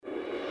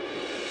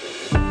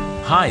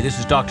Hi, this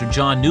is Dr.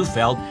 John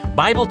Neufeld,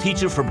 Bible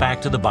teacher for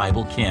Back to the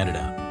Bible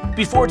Canada.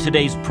 Before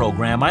today's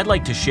program, I'd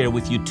like to share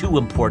with you two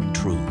important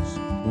truths.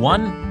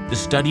 One, the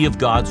study of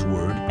God's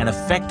Word and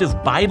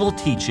effective Bible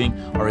teaching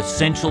are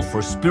essential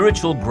for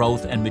spiritual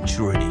growth and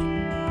maturity.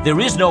 There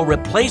is no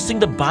replacing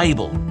the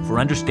Bible for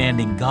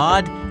understanding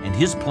God and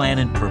His plan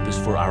and purpose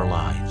for our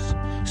lives.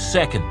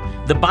 Second,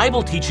 the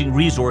Bible teaching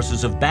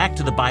resources of Back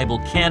to the Bible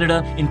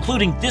Canada,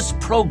 including this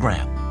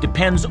program,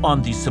 depends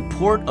on the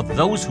support of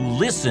those who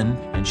listen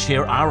and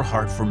share our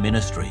heart for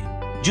ministry.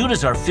 June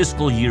is our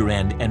fiscal year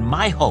end, and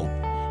my hope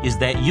is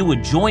that you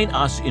would join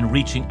us in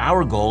reaching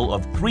our goal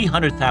of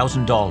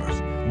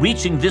 $300,000.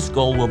 Reaching this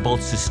goal will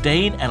both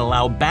sustain and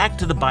allow Back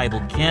to the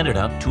Bible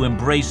Canada to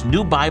embrace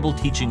new Bible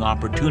teaching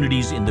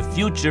opportunities in the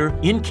future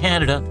in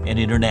Canada and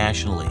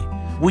internationally.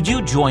 Would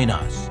you join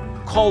us?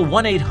 Call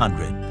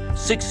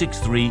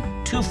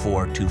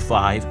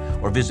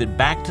 1-800-663-2425 or visit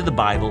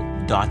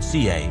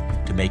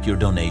backtothebible.ca to make your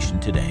donation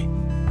today.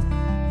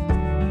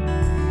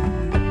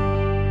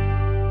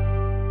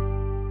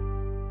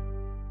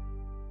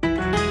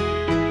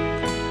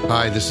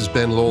 Hi, this is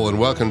Ben Lowell, and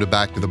welcome to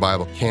Back to the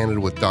Bible Canada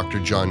with Dr.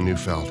 John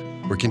Neufeld.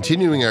 We're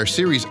continuing our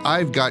series,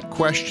 I've Got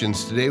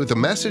Questions, today with a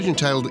message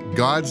entitled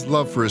God's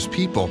Love for His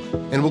People,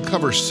 and we'll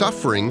cover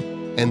suffering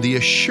and the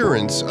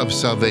assurance of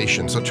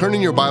salvation. So turn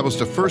in your Bibles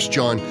to 1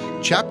 John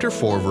chapter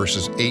 4,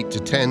 verses 8 to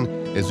 10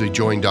 as we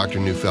join Dr.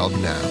 Neufeld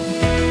now.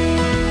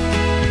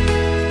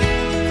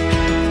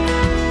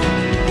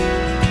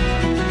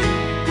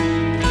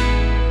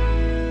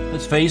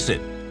 Let's face it,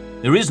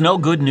 there is no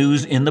good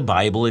news in the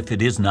Bible if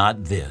it is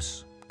not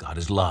this: God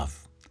is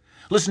love.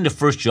 Listen to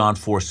 1 John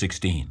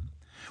 4:16.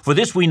 For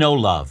this we know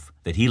love,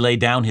 that He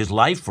laid down His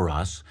life for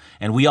us,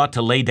 and we ought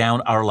to lay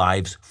down our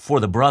lives for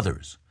the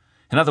brothers.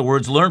 In other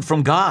words, learn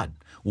from God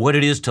what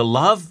it is to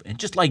love, and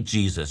just like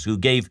Jesus, who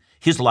gave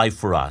His life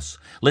for us,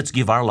 let's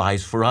give our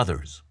lives for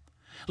others.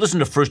 Listen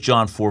to 1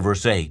 John 4,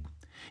 verse 8.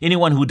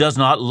 Anyone who does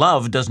not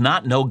love does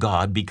not know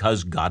God,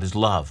 because God is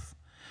love.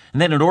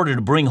 And then in order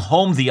to bring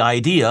home the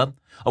idea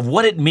of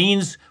what it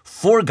means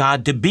for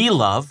God to be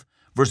love,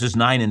 verses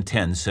 9 and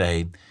 10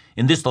 say,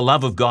 In this the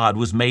love of God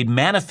was made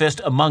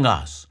manifest among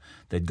us,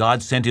 that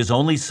God sent His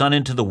only Son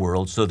into the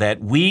world so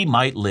that we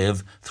might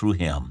live through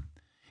Him.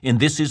 In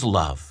this is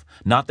love,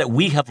 not that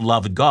we have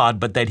loved God,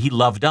 but that He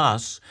loved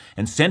us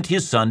and sent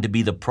His Son to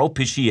be the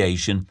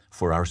propitiation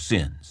for our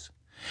sins.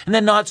 And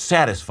then, not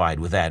satisfied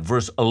with that,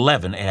 verse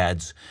 11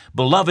 adds,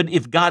 Beloved,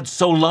 if God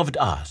so loved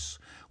us,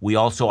 we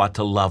also ought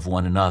to love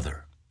one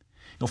another.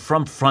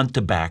 From front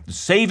to back, the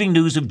saving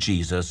news of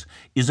Jesus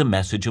is a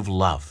message of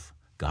love.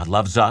 God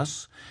loves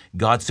us.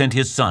 God sent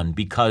His Son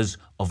because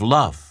of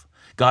love.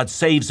 God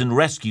saves and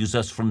rescues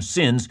us from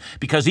sins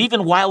because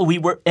even while we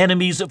were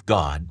enemies of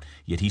God,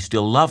 yet He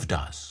still loved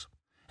us.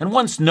 And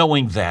once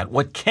knowing that,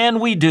 what can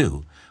we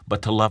do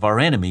but to love our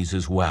enemies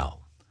as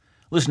well?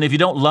 Listen, if you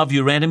don't love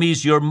your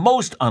enemies, you're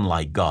most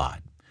unlike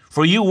God,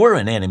 for you were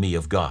an enemy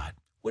of God.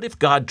 What if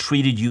God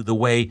treated you the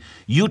way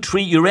you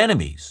treat your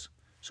enemies?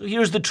 So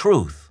here's the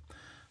truth.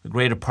 The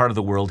greater part of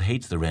the world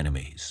hates their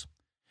enemies.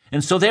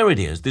 And so there it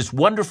is, this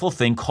wonderful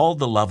thing called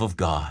the love of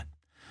God.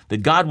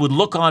 That God would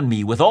look on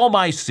me with all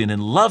my sin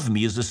and love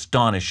me is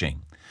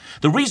astonishing.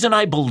 The reason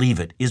I believe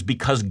it is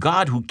because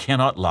God, who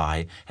cannot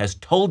lie, has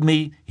told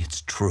me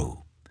it's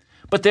true.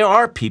 But there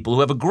are people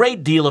who have a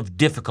great deal of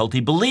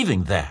difficulty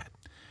believing that.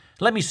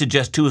 Let me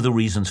suggest two of the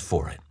reasons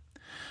for it.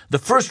 The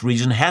first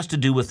reason has to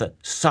do with the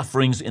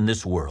sufferings in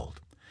this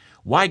world.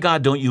 Why,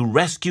 God, don't you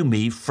rescue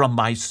me from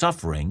my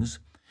sufferings?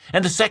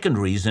 And the second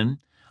reason,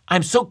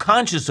 I'm so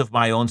conscious of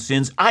my own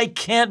sins, I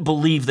can't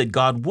believe that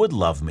God would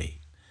love me.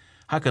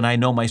 How can I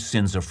know my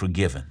sins are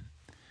forgiven?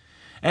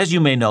 As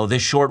you may know,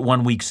 this short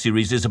one-week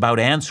series is about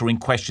answering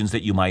questions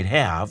that you might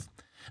have.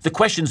 The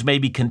questions may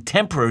be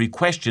contemporary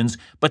questions,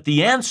 but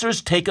the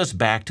answers take us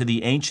back to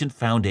the ancient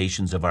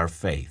foundations of our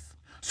faith.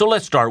 So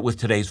let's start with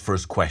today's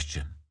first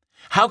question.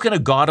 How can a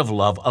God of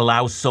love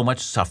allow so much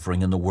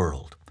suffering in the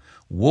world?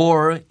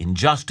 War,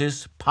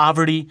 injustice,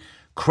 poverty,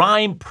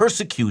 crime,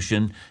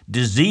 persecution,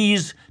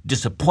 disease,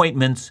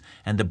 disappointments,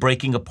 and the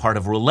breaking apart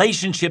of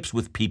relationships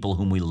with people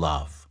whom we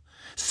love.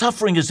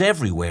 Suffering is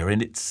everywhere,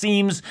 and it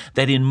seems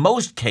that in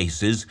most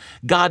cases,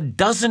 God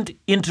doesn't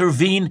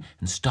intervene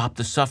and stop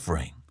the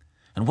suffering.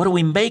 And what do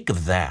we make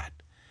of that?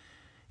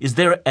 Is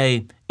there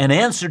an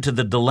answer to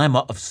the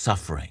dilemma of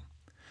suffering?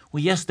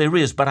 Well, yes, there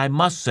is, but I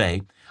must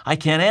say, I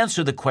can't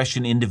answer the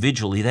question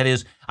individually. That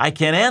is, I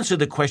can't answer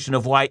the question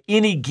of why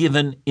any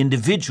given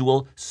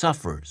individual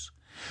suffers.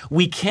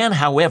 We can,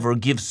 however,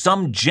 give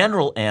some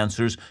general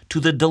answers to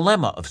the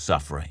dilemma of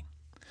suffering.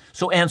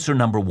 So answer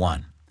number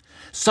one.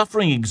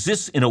 Suffering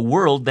exists in a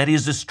world that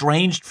is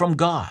estranged from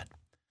God.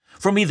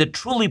 For me, the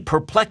truly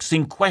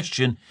perplexing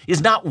question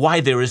is not why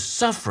there is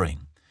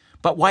suffering,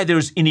 but why there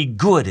is any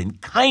good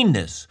and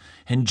kindness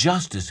and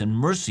justice and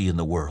mercy in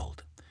the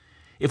world.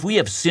 If we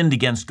have sinned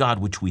against God,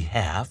 which we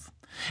have,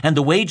 and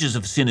the wages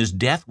of sin is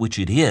death, which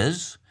it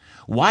is,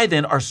 why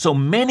then are so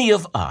many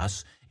of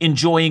us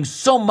enjoying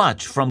so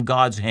much from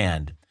God's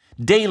hand,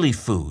 daily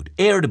food,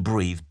 air to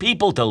breathe,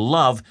 people to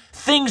love,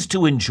 things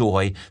to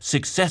enjoy,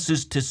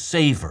 successes to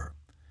savor.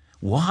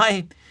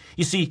 Why?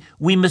 You see,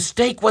 we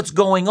mistake what's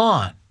going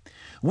on.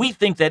 We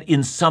think that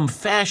in some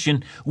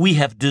fashion we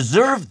have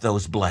deserved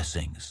those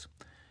blessings,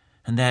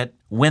 and that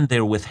when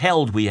they're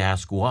withheld, we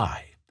ask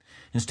why.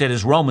 Instead,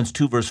 as Romans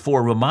 2 verse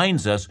 4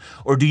 reminds us,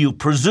 or do you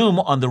presume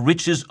on the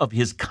riches of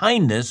his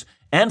kindness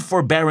and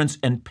forbearance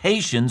and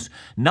patience,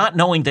 not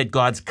knowing that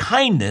God's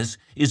kindness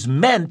is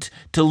meant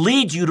to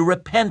lead you to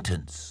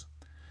repentance?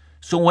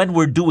 So when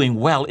we're doing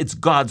well, it's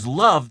God's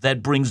love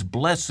that brings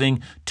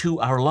blessing to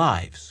our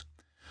lives.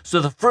 So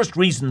the first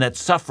reason that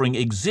suffering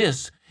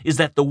exists is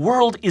that the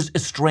world is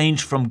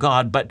estranged from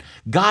God, but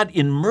God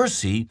in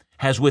mercy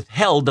has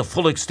withheld the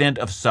full extent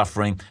of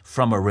suffering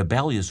from a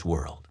rebellious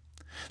world.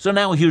 So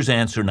now here's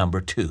answer number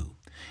 2.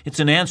 It's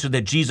an answer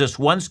that Jesus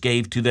once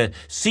gave to the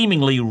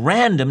seemingly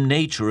random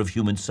nature of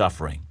human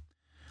suffering.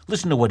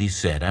 Listen to what he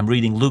said. I'm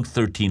reading Luke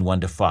 13,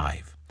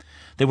 1-5.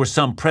 There were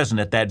some present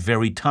at that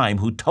very time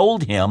who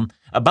told him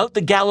about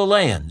the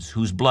Galileans,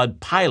 whose blood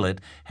Pilate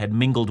had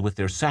mingled with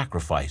their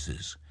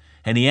sacrifices.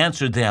 And he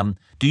answered them,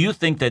 "Do you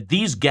think that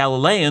these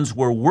Galileans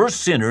were worse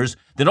sinners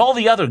than all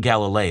the other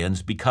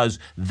Galileans because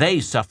they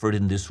suffered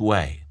in this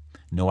way?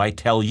 No, I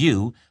tell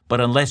you,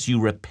 but unless you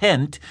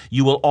repent,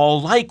 you will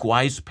all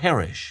likewise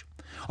perish.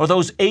 Or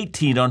those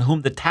 18 on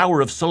whom the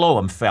tower of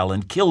Siloam fell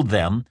and killed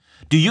them,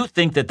 do you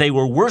think that they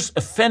were worse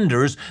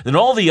offenders than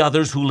all the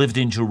others who lived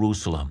in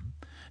Jerusalem?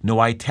 No,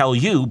 I tell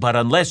you, but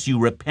unless you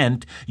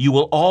repent, you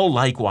will all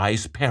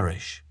likewise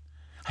perish."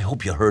 I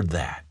hope you heard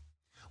that.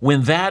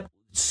 When that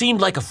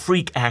seemed like a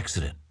freak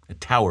accident, a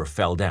tower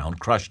fell down,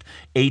 crushed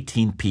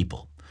 18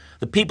 people.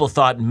 The people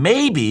thought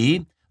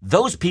maybe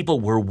those people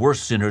were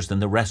worse sinners than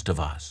the rest of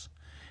us.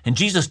 And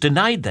Jesus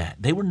denied that.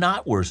 They were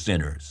not worse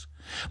sinners.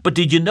 But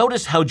did you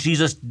notice how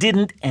Jesus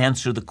didn't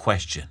answer the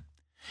question?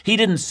 He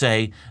didn't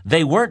say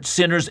they weren't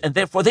sinners and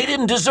therefore they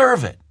didn't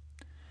deserve it.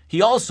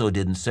 He also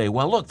didn't say,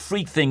 well, look,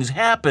 freak things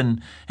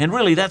happen, and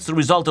really that's the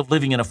result of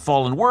living in a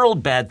fallen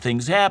world. Bad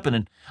things happen,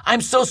 and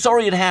I'm so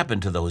sorry it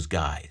happened to those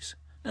guys.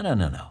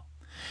 No.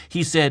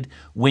 He said,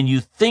 when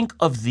you think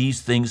of these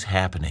things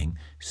happening,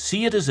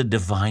 see it as a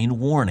divine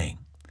warning.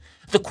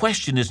 The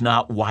question is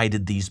not, why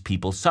did these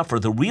people suffer?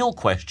 The real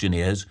question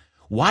is,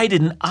 why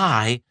didn't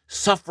I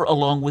suffer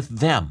along with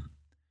them?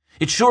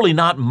 It's surely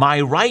not my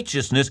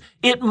righteousness.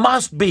 It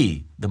must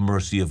be the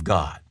mercy of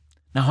God.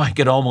 Now I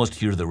could almost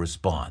hear the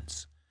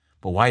response.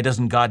 But why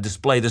doesn't God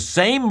display the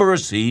same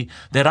mercy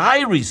that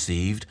I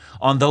received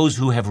on those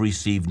who have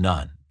received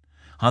none?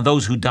 On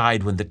those who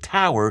died when the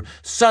tower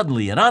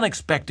suddenly and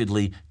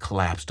unexpectedly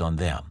collapsed on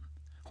them?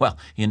 Well,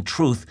 in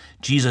truth,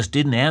 Jesus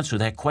didn't answer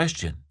that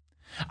question.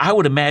 I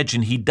would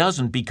imagine he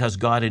doesn't because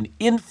God in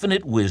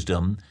infinite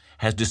wisdom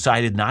has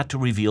decided not to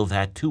reveal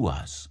that to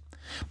us.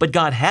 But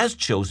God has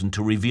chosen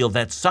to reveal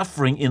that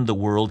suffering in the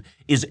world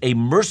is a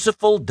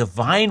merciful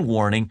divine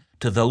warning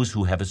to those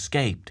who have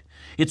escaped.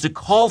 It's a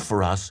call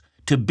for us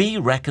to be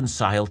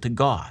reconciled to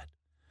God.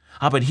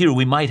 But here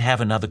we might have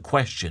another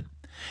question.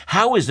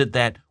 How is it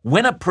that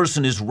when a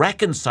person is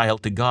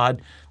reconciled to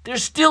God, there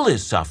still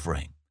is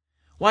suffering?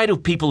 Why do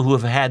people who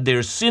have had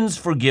their sins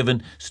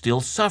forgiven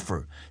still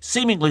suffer,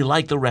 seemingly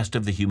like the rest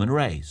of the human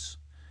race?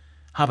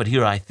 But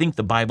here I think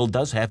the Bible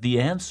does have the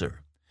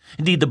answer.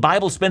 Indeed, the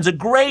Bible spends a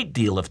great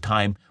deal of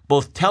time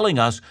both telling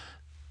us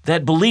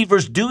that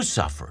believers do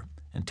suffer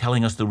and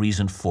telling us the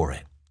reason for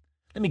it.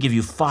 Let me give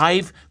you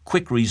 5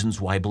 quick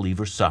reasons why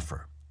believers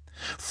suffer.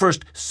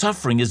 First,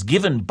 suffering is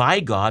given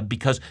by God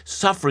because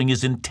suffering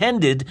is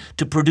intended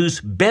to produce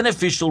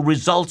beneficial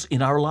results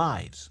in our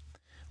lives.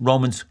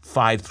 Romans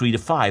 5,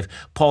 3-5,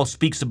 Paul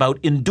speaks about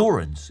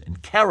endurance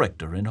and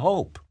character and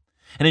hope.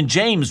 And in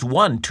James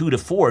 1,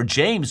 2-4,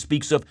 James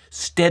speaks of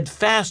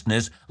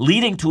steadfastness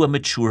leading to a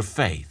mature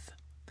faith.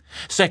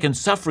 Second,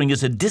 suffering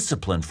is a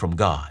discipline from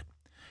God.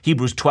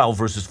 Hebrews 12,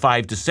 verses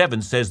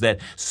 5-7 says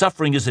that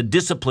suffering is a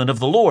discipline of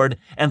the Lord,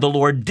 and the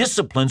Lord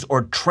disciplines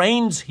or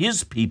trains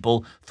his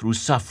people through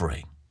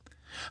suffering.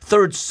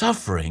 Third,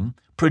 suffering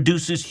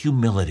produces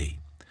humility.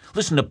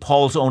 Listen to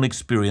Paul's own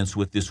experience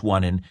with this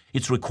one, and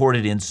it's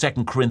recorded in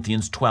 2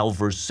 Corinthians 12,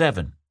 verse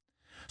 7.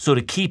 So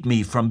to keep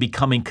me from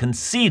becoming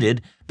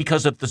conceited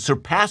because of the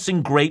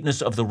surpassing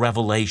greatness of the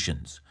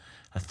revelations,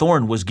 a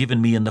thorn was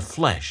given me in the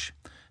flesh,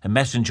 a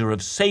messenger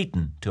of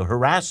Satan to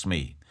harass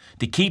me,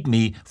 to keep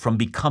me from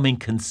becoming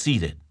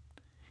conceited.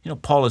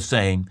 Paul is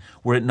saying,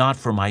 were it not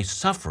for my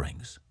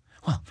sufferings,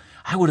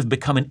 I would have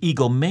become an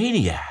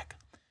egomaniac.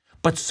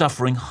 But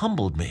suffering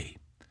humbled me,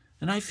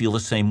 and I feel the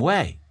same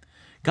way.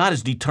 God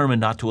is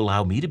determined not to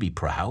allow me to be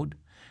proud,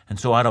 and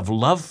so out of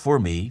love for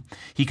me,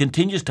 he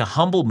continues to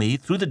humble me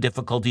through the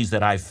difficulties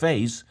that I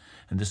face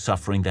and the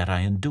suffering that I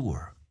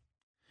endure.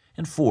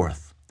 And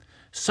fourth,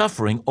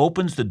 suffering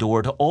opens the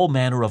door to all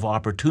manner of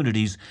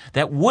opportunities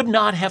that would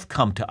not have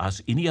come to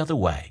us any other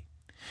way.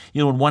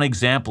 In one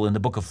example in the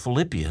book of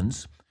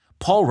Philippians,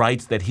 Paul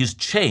writes that his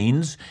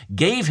chains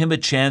gave him a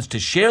chance to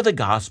share the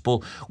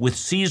gospel with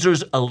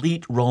Caesar's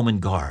elite Roman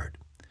guard.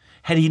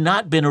 Had he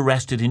not been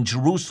arrested in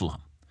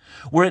Jerusalem,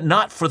 were it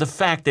not for the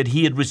fact that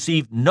he had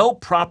received no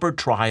proper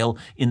trial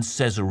in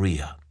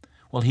Caesarea.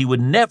 Well, he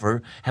would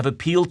never have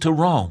appealed to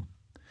Rome.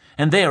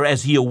 And there,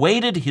 as he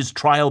awaited his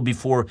trial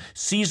before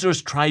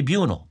Caesar's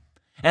tribunal,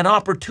 an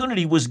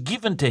opportunity was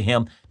given to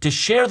him to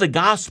share the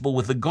gospel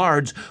with the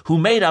guards who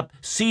made up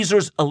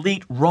Caesar's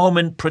elite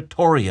Roman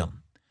praetorium.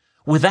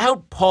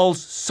 Without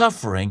Paul's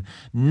suffering,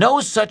 no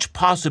such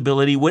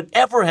possibility would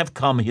ever have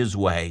come his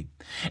way.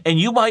 And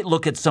you might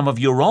look at some of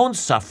your own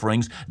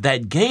sufferings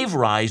that gave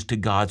rise to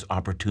God's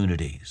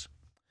opportunities.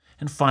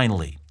 And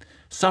finally,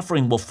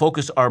 suffering will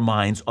focus our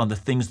minds on the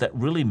things that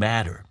really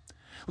matter.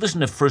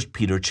 Listen to 1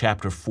 Peter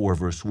chapter 4,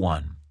 verse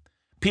 1.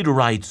 Peter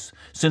writes,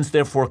 "Since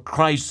therefore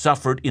Christ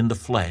suffered in the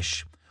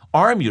flesh,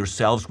 arm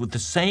yourselves with the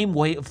same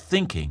way of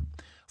thinking,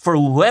 for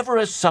whoever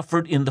has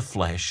suffered in the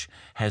flesh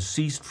has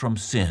ceased from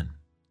sin."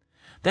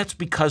 That's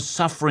because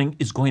suffering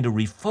is going to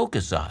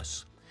refocus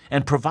us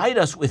and provide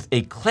us with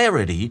a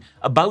clarity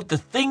about the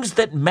things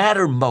that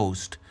matter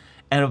most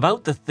and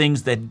about the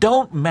things that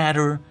don't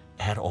matter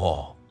at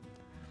all.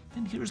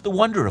 And here's the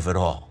wonder of it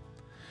all.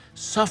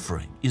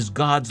 Suffering is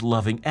God's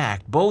loving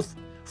act, both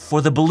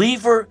for the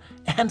believer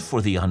and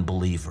for the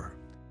unbeliever.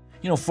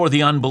 For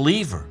the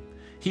unbeliever,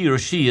 he or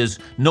she is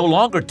no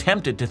longer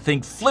tempted to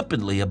think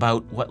flippantly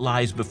about what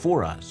lies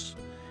before us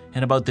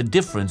and about the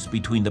difference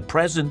between the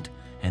present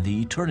and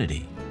the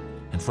eternity.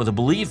 And for the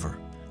believer,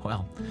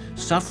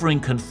 suffering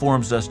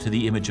conforms us to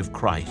the image of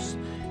Christ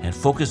and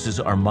focuses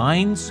our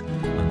minds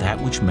on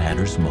that which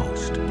matters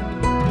most.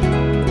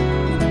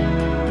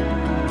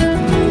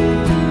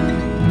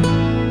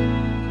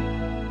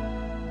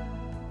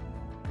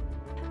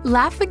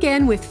 Laugh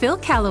Again with Phil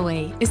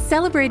Callaway is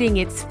celebrating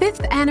its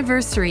 5th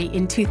anniversary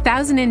in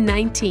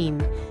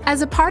 2019.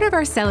 As a part of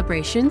our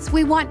celebrations,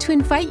 we want to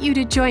invite you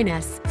to join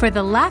us for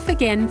the Laugh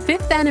Again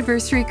 5th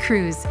anniversary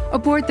cruise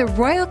aboard the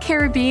Royal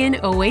Caribbean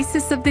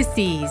Oasis of the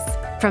Seas.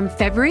 From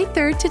February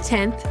 3rd to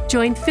 10th,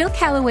 join Phil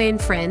Callaway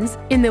and friends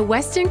in the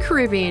Western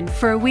Caribbean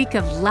for a week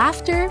of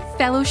laughter,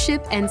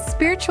 fellowship, and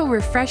spiritual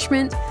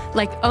refreshment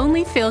like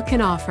only Phil can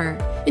offer.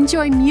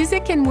 Enjoy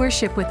music and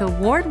worship with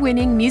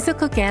award-winning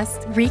musical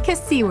guest Rika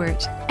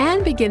Seward,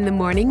 and begin the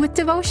morning with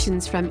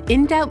devotions from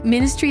In Doubt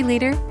ministry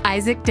leader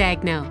Isaac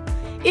Dagno.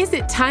 Is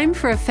it time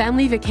for a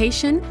family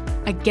vacation,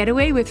 a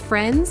getaway with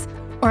friends,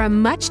 or a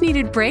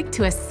much-needed break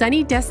to a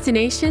sunny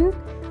destination?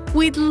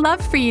 We'd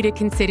love for you to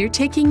consider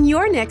taking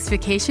your next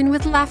vacation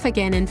with Laugh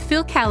Again and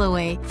Phil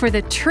Callaway for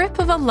the trip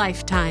of a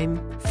lifetime.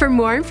 For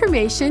more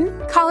information,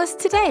 call us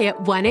today at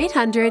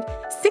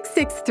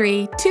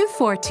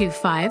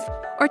 1-800-663-2425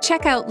 or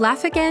check out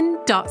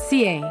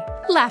laughagain.ca.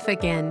 Laugh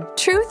Again,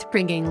 truth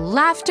bringing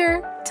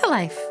laughter to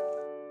life.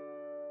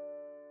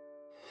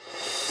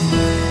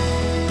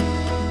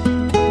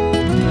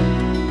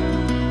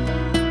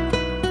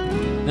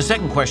 The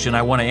second question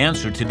I want to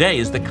answer today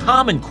is the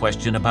common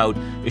question about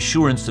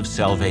assurance of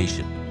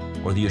salvation,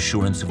 or the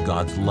assurance of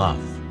God's love.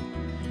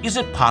 Is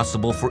it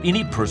possible for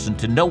any person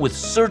to know with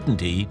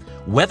certainty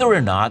whether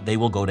or not they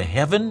will go to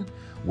heaven,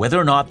 whether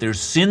or not their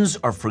sins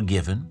are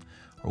forgiven,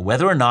 or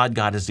whether or not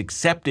God has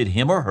accepted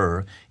him or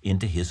her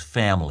into his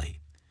family?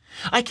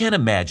 I can't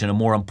imagine a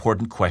more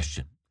important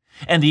question.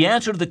 And the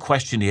answer to the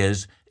question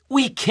is,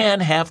 we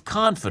can have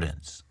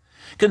confidence.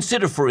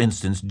 Consider, for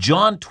instance,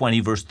 John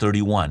 20, verse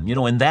 31.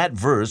 In that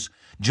verse,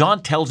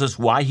 John tells us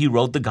why he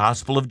wrote the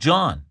Gospel of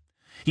John.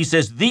 He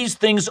says, "These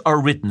things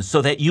are written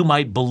so that you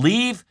might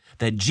believe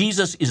that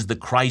Jesus is the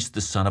Christ,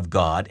 the Son of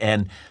God,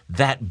 and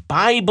that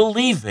by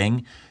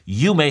believing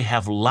you may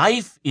have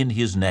life in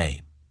his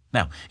name."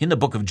 Now, in the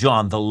book of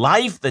John, the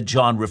life that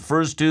John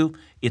refers to,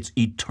 it's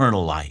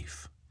eternal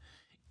life.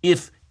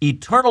 If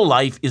eternal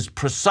life is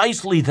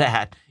precisely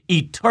that,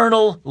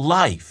 eternal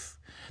life,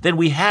 then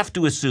we have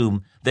to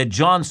assume that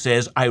John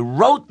says, "I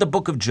wrote the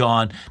book of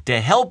John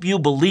to help you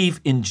believe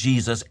in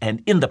Jesus,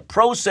 and in the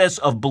process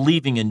of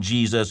believing in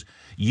Jesus,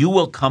 you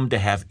will come to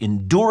have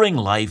enduring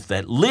life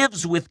that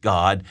lives with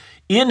God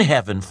in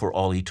heaven for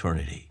all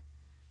eternity."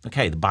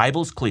 Okay, the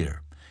Bible's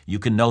clear. You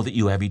can know that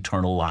you have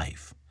eternal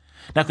life.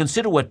 Now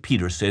consider what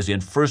Peter says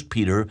in 1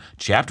 Peter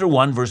chapter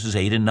 1, verses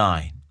 8 and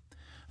 9.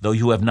 "Though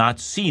you have not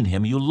seen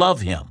him, you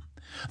love him.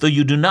 Though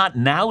you do not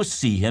now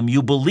see him,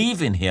 you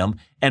believe in him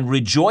and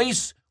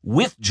rejoice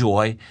with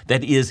joy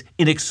that is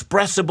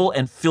inexpressible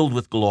and filled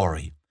with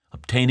glory,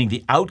 obtaining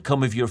the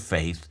outcome of your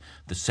faith,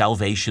 the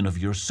salvation of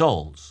your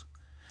souls."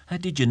 Now,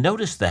 did you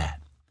notice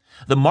that?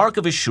 The mark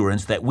of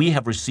assurance that we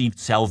have received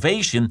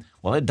salvation,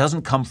 it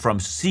doesn't come from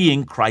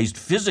seeing Christ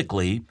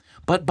physically,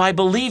 but by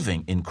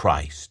believing in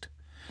Christ.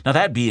 Now,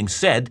 that being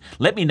said,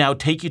 let me now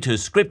take you to a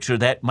scripture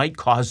that might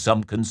cause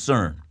some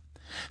concern.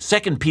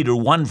 2 Peter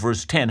 1,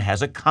 verse 10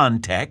 has a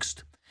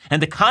context, and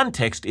the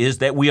context is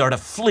that we are to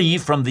flee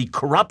from the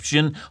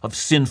corruption of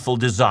sinful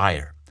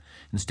desire.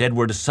 Instead,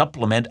 we're to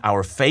supplement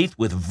our faith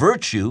with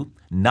virtue,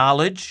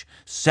 knowledge,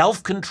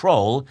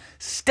 self-control,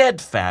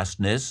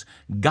 steadfastness,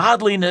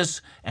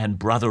 godliness, and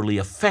brotherly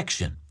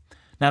affection.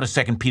 Now to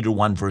 2 Peter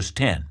 1, verse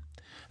 10.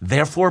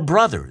 Therefore,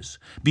 brothers,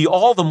 be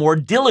all the more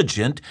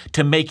diligent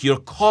to make your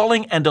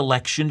calling and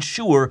election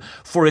sure,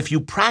 for if you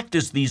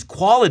practice these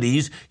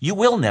qualities, you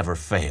will never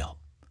fail.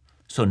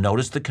 So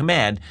notice the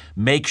command,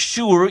 make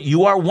sure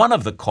you are one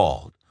of the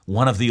called,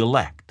 one of the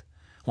elect.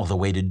 Well, the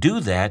way to do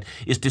that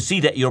is to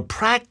see that you're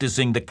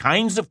practicing the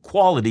kinds of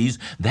qualities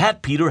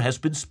that Peter has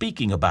been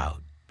speaking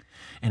about.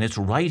 And it's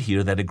right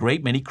here that a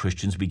great many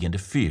Christians begin to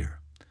fear.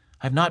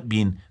 I've not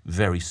been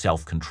very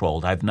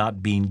self-controlled. I've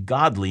not been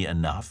godly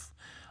enough.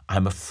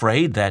 I'm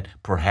afraid that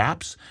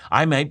perhaps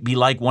I might be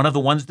like one of the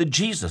ones that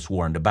Jesus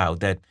warned about,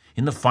 that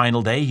in the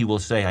final day he will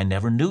say, I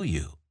never knew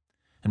you.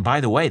 And by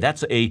the way,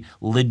 that's a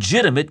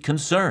legitimate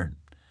concern.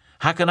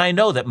 How can I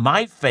know that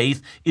my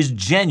faith is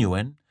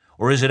genuine,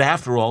 or is it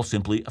after all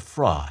simply a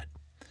fraud?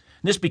 And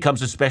this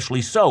becomes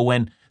especially so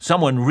when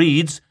someone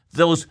reads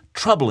those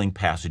troubling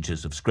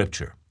passages of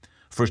Scripture.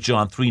 1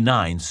 John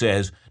 3:9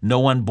 says, no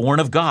one born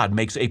of God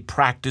makes a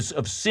practice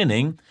of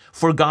sinning,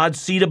 for God's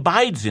seed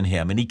abides in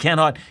him, and he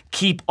cannot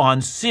keep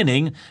on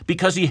sinning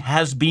because he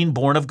has been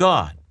born of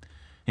God.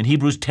 And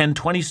Hebrews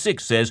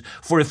 10:26 says,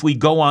 for if we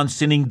go on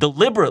sinning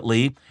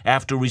deliberately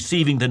after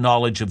receiving the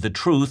knowledge of the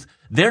truth,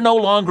 there no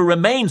longer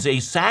remains a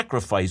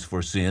sacrifice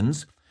for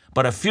sins,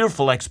 but a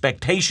fearful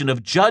expectation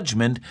of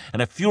judgment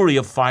and a fury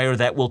of fire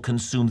that will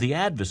consume the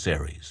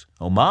adversaries.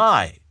 Oh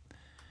my!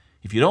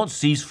 If you don't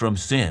cease from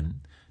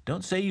sin,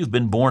 don't say you've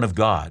been born of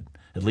God.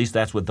 At least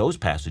that's what those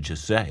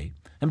passages say.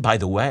 And by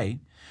the way,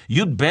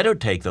 you'd better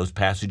take those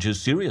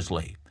passages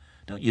seriously.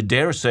 Don't you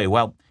dare say,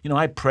 well,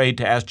 I prayed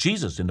to ask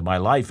Jesus into my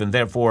life, and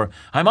therefore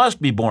I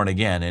must be born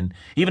again. And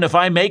even if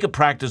I make a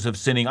practice of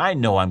sinning, I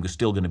know I'm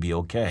still going to be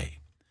okay.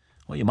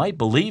 Well, you might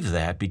believe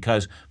that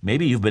because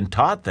maybe you've been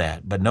taught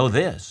that, but know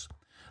this.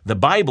 The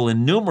Bible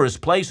in numerous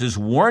places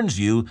warns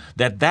you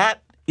that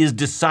that is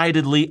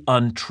decidedly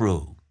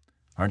untrue.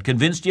 Aren't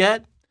convinced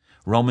yet?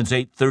 Romans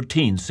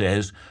 8:13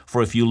 says,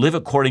 for if you live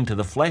according to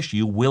the flesh,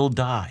 you will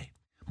die.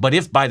 But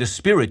if by the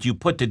Spirit you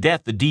put to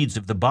death the deeds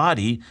of the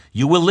body,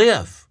 you will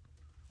live.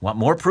 Want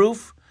more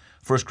proof?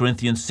 1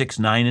 Corinthians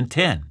 6:9 and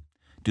 10.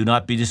 Do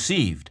not be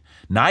deceived.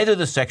 Neither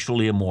the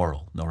sexually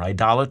immoral, nor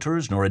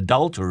idolaters, nor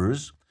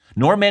adulterers,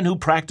 nor men who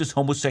practice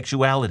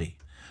homosexuality,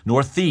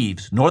 nor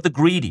thieves, nor the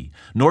greedy,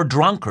 nor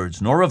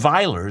drunkards, nor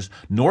revilers,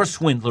 nor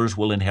swindlers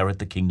will inherit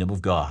the kingdom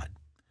of God.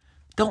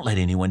 Don't let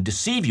anyone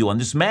deceive you on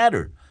this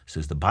matter,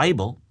 says the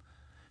Bible.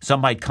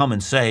 Some might come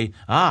and say,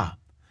 there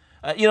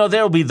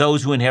will be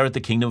those who inherit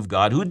the kingdom of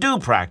God who do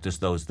practice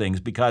those things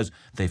because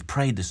they've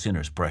prayed the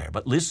sinner's prayer.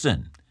 But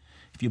listen,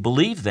 if you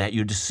believe that,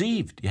 you're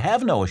deceived. You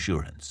have no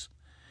assurance.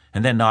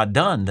 And then not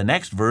done, the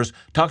next verse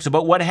talks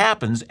about what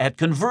happens at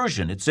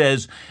conversion. It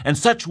says, and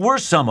such were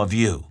some of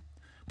you,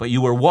 but you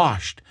were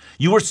washed,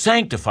 you were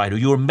sanctified, or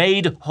you were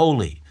made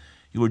holy.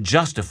 You were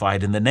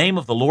justified in the name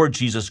of the Lord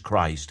Jesus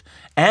Christ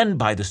and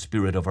by the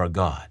Spirit of our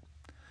God.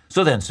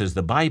 So then, says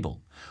the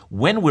Bible,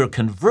 when we're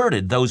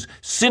converted, those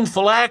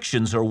sinful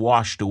actions are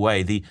washed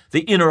away. The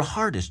inner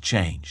heart is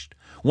changed.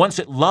 Once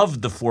it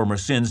loved the former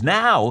sins,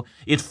 now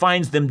it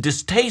finds them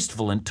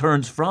distasteful and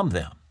turns from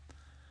them.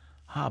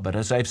 But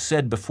as I've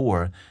said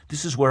before,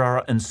 this is where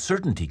our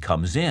uncertainty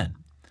comes in.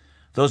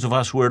 Those of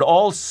us who are at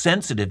all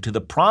sensitive to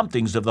the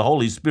promptings of the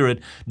Holy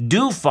Spirit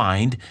do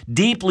find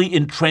deeply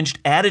entrenched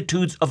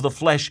attitudes of the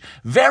flesh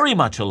very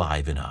much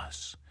alive in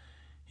us.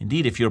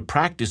 Indeed, if you're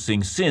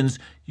practicing sins,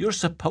 you're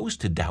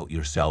supposed to doubt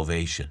your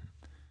salvation.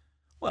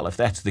 Well, if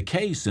that's the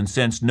case, and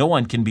since no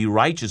one can be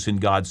righteous in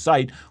God's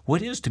sight,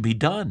 what is to be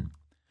done?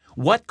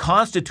 What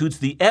constitutes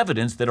the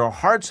evidence that our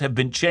hearts have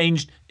been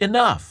changed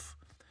enough?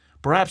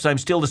 Perhaps I'm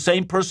still the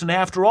same person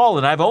after all,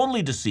 and I've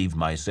only deceived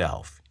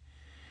myself.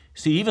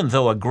 See, even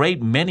though a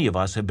great many of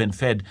us have been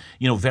fed,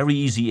 very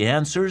easy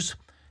answers,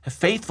 a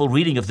faithful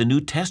reading of the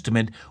New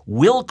Testament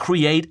will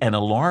create an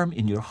alarm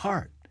in your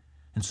heart.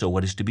 And so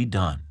what is to be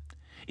done?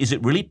 Is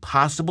it really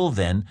possible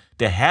then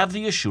to have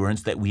the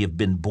assurance that we have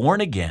been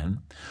born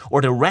again,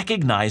 or to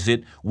recognize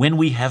it when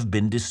we have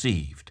been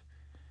deceived?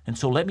 And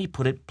so let me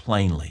put it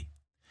plainly.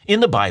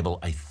 In the Bible,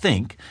 I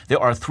think, there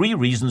are 3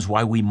 reasons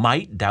why we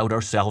might doubt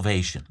our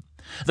salvation.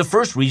 The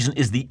first reason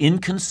is the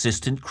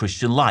inconsistent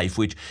Christian life,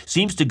 which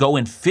seems to go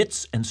in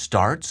fits and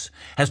starts,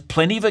 has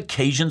plenty of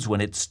occasions when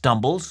it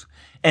stumbles,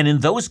 and in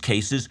those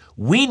cases,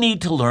 we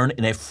need to learn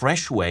in a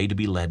fresh way to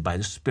be led by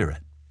the Spirit.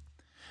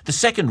 The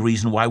second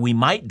reason why we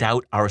might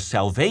doubt our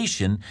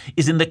salvation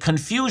is in the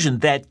confusion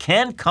that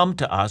can come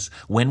to us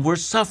when we're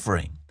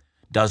suffering.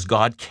 Does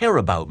God care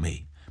about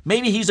me?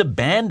 Maybe He's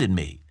abandoned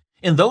me.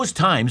 In those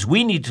times,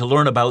 we need to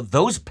learn about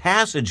those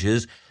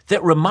passages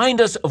that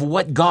remind us of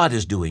what God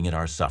is doing in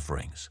our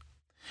sufferings.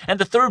 And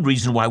the third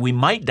reason why we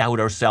might doubt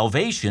our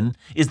salvation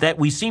is that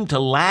we seem to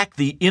lack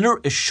the inner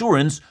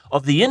assurance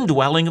of the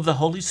indwelling of the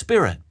Holy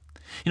Spirit.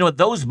 At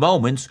those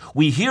moments,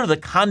 we hear the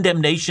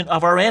condemnation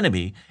of our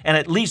enemy, and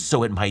at least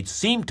so it might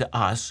seem to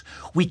us,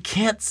 we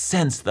can't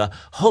sense the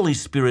Holy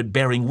Spirit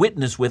bearing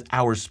witness with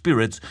our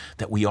spirits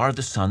that we are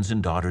the sons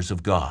and daughters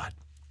of God.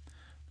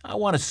 I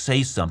want to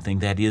say something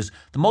that is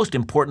the most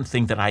important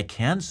thing that I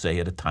can say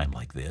at a time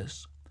like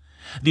this.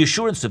 The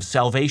assurance of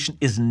salvation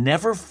is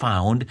never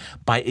found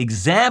by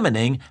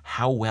examining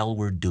how well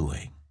we're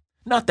doing.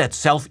 Not that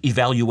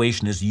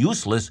self-evaluation is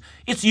useless.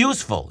 It's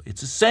useful.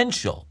 It's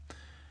essential.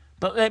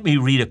 But let me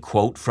read a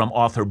quote from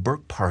author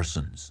Burk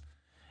Parsons.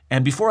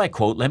 And before I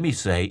quote, let me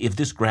say, if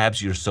this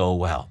grabs your soul,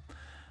 well,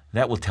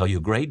 that will tell you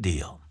a great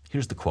deal.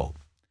 Here's the quote.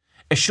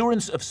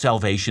 Assurance of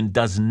salvation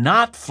does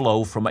not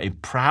flow from a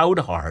proud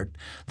heart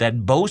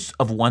that boasts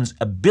of one's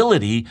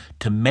ability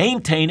to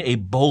maintain a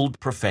bold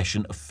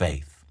profession of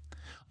faith.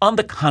 On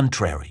the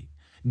contrary,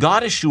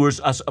 God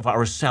assures us of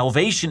our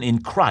salvation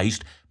in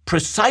Christ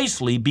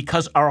precisely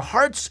because our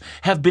hearts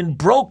have been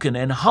broken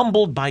and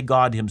humbled by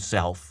God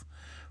Himself.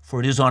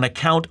 For it is on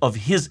account of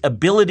His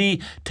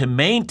ability to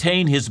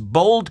maintain His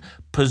bold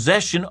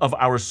possession of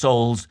our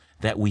souls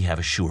that we have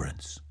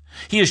assurance.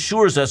 He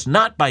assures us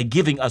not by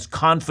giving us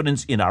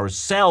confidence in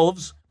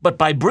ourselves, but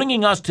by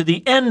bringing us to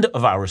the end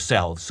of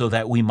ourselves so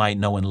that we might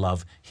know and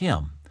love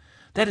Him.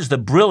 That is the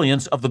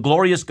brilliance of the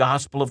glorious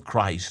gospel of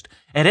Christ.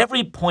 At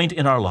every point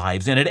in our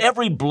lives and at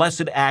every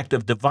blessed act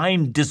of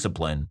divine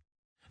discipline,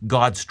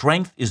 God's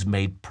strength is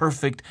made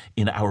perfect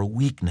in our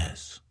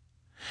weakness.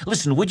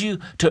 Listen, would you,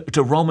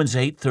 to Romans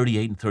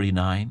 8:38 and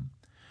 39?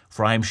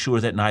 For I am sure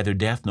that neither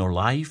death nor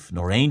life,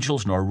 nor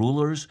angels nor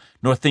rulers,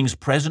 nor things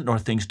present nor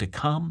things to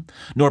come,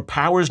 nor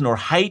powers nor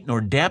height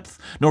nor depth,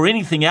 nor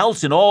anything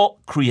else in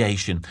all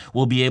creation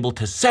will be able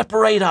to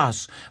separate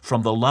us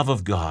from the love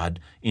of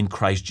God in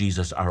Christ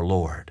Jesus our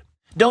Lord.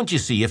 Don't you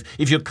see,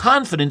 if your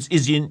confidence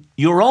is in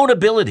your own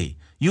ability,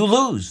 you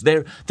lose.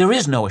 There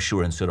is no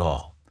assurance at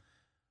all.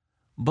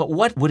 But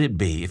what would it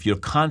be if your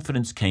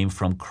confidence came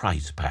from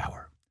Christ's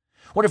power?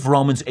 What if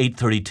Romans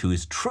 8:32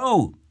 is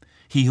true?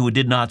 He who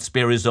did not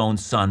spare His own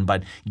Son,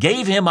 but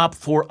gave Him up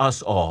for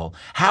us all,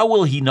 how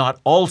will He not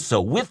also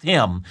with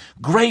Him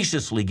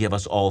graciously give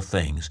us all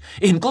things,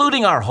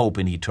 including our hope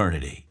in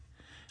eternity?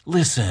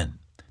 Listen,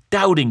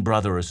 doubting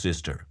brother or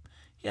sister,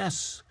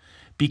 yes,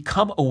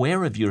 become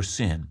aware of your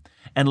sin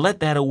and let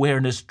that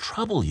awareness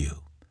trouble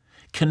you.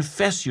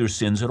 Confess your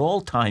sins at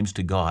all times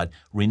to God.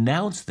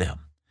 Renounce them.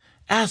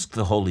 Ask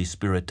the Holy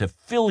Spirit to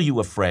fill you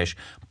afresh,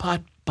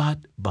 but.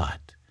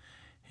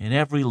 In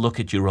every look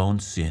at your own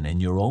sin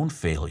and your own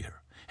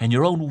failure and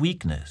your own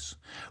weakness,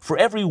 for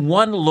every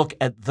one look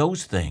at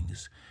those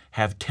things,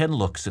 have 10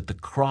 looks at the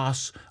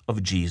cross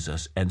of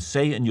Jesus and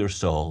say in your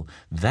soul,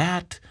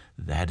 that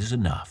is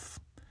enough.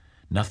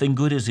 Nothing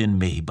good is in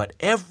me, but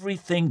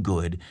everything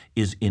good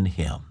is in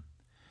Him.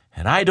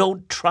 And I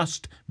don't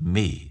trust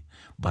me,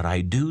 but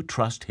I do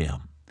trust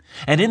Him.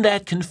 And in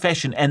that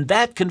confession, and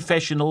that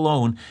confession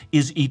alone,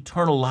 is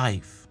eternal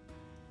life.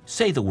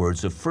 Say the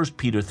words of 1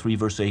 Peter 3,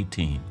 verse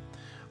 18.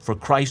 For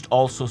Christ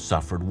also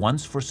suffered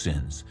once for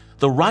sins,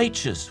 the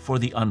righteous for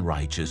the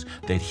unrighteous,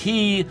 that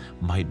He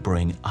might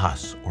bring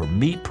us, or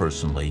me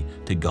personally,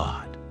 to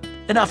God.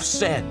 Enough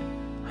said.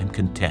 I'm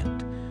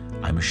content.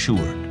 I'm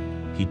assured.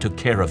 He took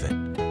care of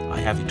it. I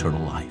have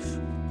eternal life.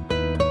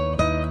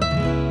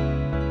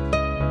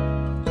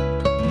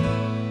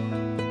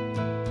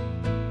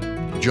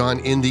 John,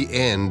 in the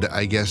end,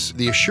 I guess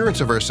the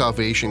assurance of our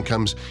salvation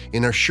comes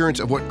in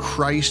assurance of what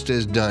Christ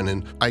has done.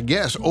 And I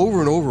guess over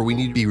and over, we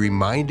need to be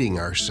reminding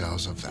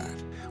ourselves of that.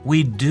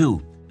 We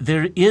do.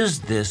 There is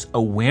this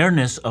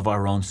awareness of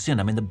our own sin.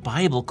 The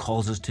Bible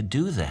calls us to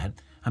do that.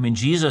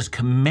 Jesus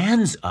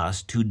commands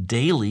us to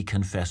daily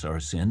confess our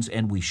sins,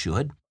 and we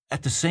should.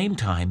 At the same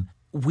time,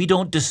 we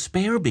don't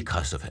despair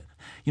because of it.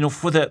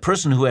 For the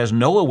person who has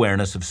no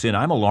awareness of sin,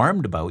 I'm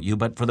alarmed about you,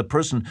 but for the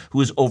person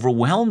who is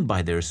overwhelmed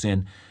by their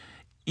sin,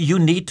 you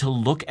need to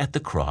look at the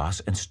cross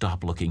and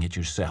stop looking at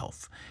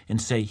yourself and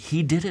say,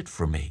 He did it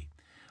for me.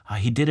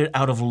 He did it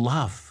out of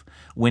love.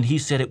 When He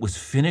said it was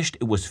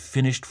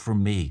finished for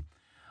me.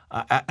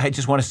 I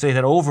just want to say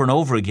that over and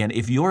over again.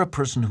 If you're a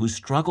person who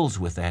struggles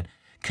with that,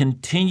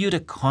 continue to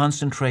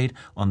concentrate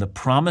on the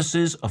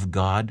promises of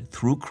God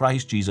through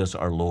Christ Jesus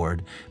our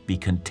Lord. Be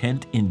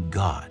content in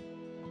God.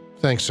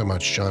 Thanks so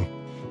much, John.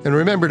 And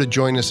remember to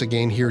join us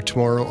again here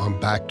tomorrow on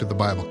Back to the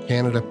Bible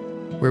Canada,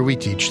 where we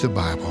teach the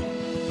Bible.